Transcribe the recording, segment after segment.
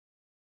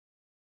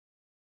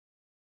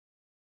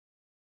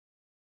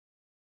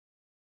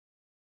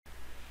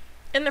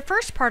In the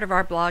first part of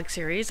our blog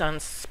series on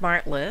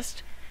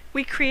SmartList,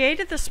 we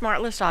created the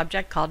SmartList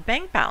object called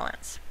bank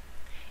balance.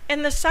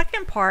 In the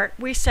second part,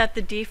 we set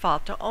the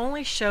default to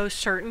only show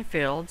certain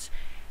fields,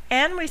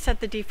 and we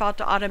set the default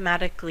to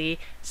automatically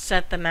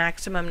set the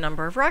maximum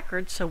number of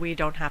records so we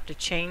don't have to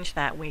change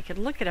that. We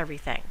can look at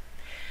everything.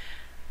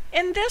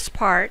 In this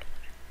part,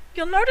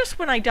 you'll notice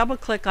when I double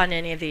click on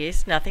any of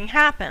these, nothing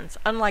happens,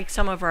 unlike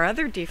some of our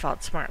other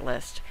default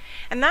SmartList.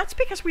 And that's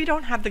because we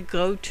don't have the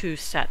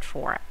GoTo's set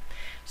for it.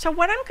 So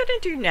what I'm going to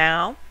do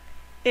now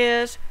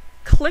is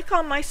click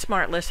on my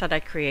SmartList that I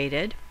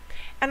created,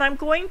 and I'm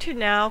going to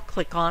now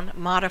click on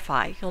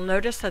Modify. You'll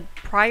notice that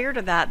prior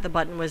to that the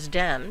button was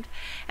dimmed,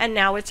 and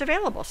now it's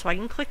available, so I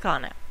can click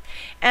on it.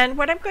 And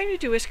what I'm going to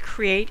do is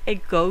create a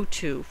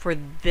GoTo for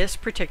this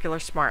particular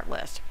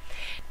SmartList.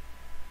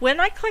 When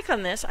I click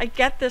on this, I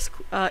get this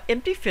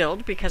empty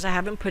field because I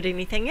haven't put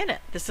anything in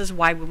it. This is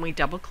why when we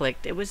double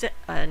clicked, it was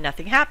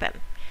nothing happened.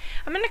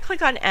 I'm going to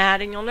click on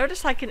Add, and you'll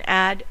notice I can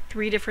add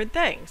 3 different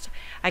things.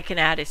 I can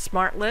add a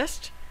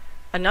SmartList,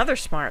 another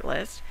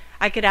SmartList.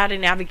 I could add a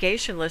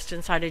navigation list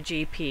inside a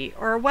GP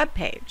or a web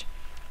page.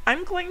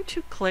 I'm going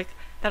to click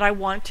that I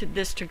want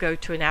this to go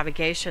to a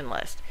navigation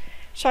list.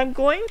 So I'm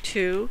going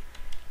to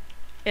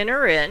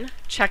enter in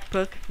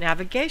checkbook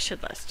navigation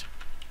list.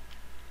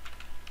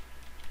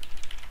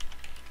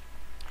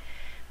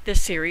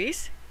 This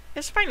series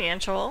is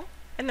financial,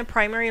 and the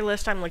primary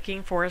list I'm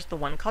looking for is the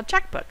one called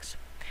checkbooks.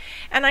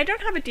 And I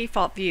don't have a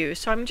default view,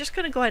 so I'm just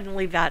going to go ahead and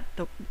leave that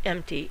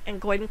empty and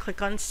go ahead and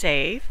click on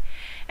Save.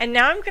 And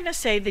now I'm going to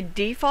say the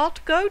default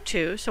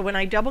GoTo, so when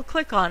I double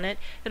click on it,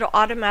 it'll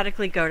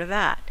automatically go to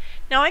that.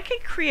 Now I can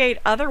create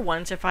other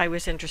ones if I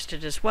was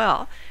interested as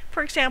well.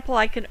 For example,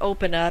 I can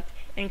open up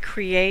and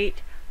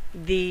create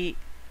the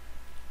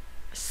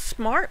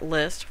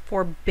SmartList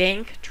for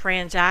bank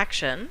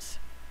transactions.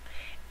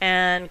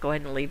 And go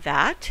ahead and leave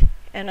that.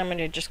 And I'm going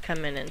to just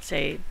come in and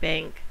say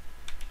bank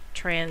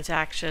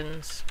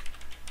transactions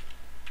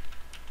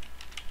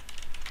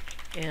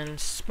in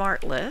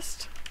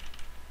SmartList.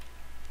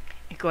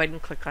 And go ahead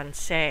and click on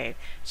Save.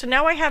 So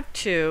now I have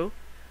 2,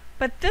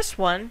 but this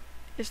one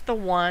is the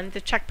one,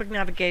 the checkbook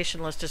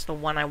navigation list is the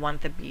one I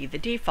want to be the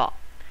default.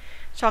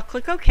 So I'll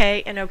click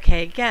OK and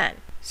OK again.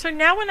 So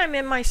now when I'm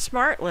in my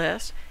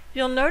SmartList,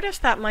 you'll notice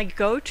that my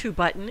GoTo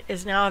button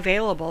is now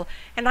available,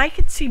 and I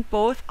can see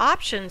both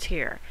options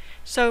here.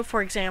 So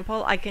for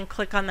example, I can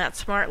click on that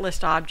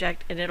SmartList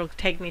object and it'll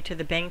take me to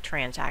the bank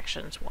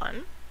transactions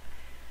one.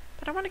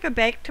 But I want to go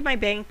back to my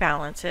bank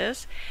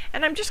balances,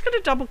 and I'm just going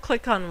to double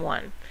click on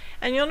one.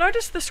 And you'll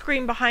notice the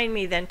screen behind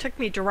me then took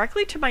me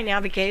directly to my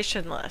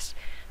navigation list.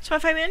 So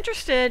if I'm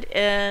interested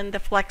in the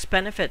Flex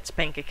Benefits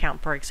bank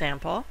account, for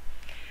example,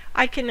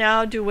 I can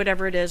now do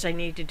whatever it is I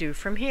need to do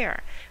from here.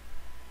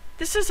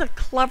 This is a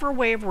clever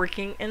way of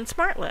working in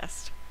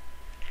SmartList.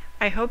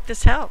 I hope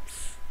this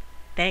helps.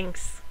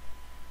 Thanks.